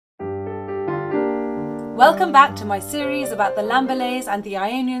Welcome back to my series about the Lambelets and the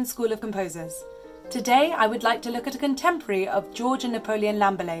Ionian School of Composers. Today I would like to look at a contemporary of George and Napoleon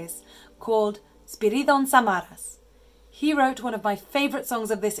Lambelet called Spyridon Samaras. He wrote one of my favourite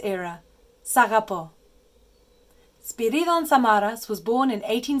songs of this era, Αγαπώ. Spyridon Samaras was born in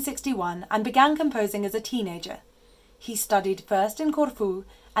 1861 and began composing as a teenager. He studied first in Corfu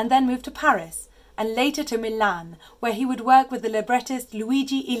and then moved to Paris and later to Milan, where he would work with the librettist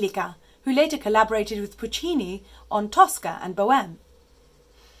Luigi Illica, who later collaborated with Puccini on Tosca and Bohème.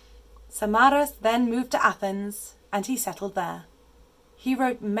 Samaras then moved to Athens and he settled there. He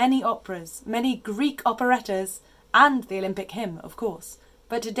wrote many operas, many Greek operettas, and the Olympic hymn, of course,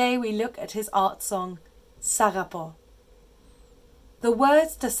 but today we look at his art song, Αγαπώ. The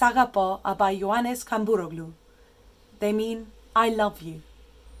words to Αγαπώ are by Ioannis Kamburoglu. They mean, I love you.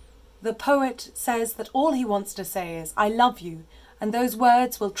 The poet says that all he wants to say is, I love you, and those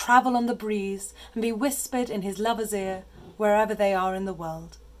words will travel on the breeze and be whispered in his lover's ear wherever they are in the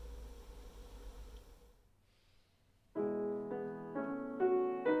world.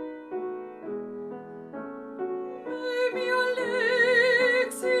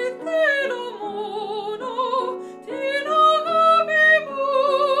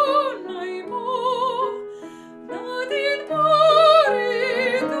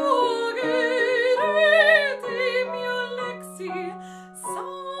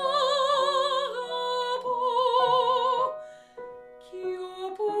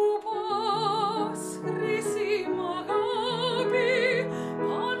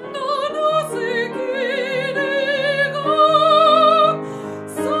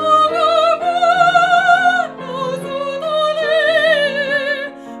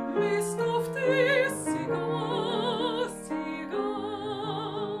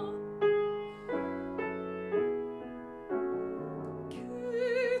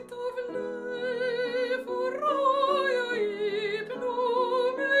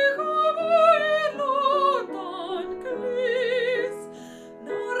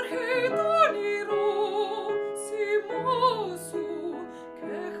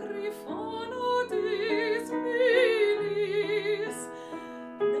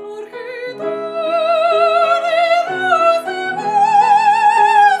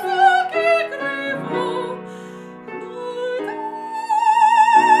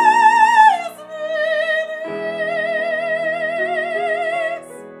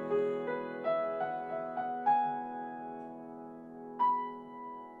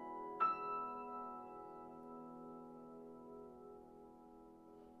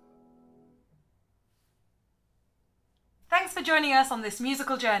 Thanks for joining us on this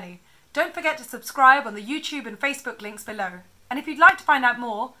musical journey. Don't forget to subscribe on the YouTube and Facebook links below. And if you'd like to find out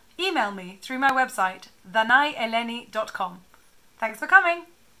more, email me through my website, danaieleni.com. Thanks for coming!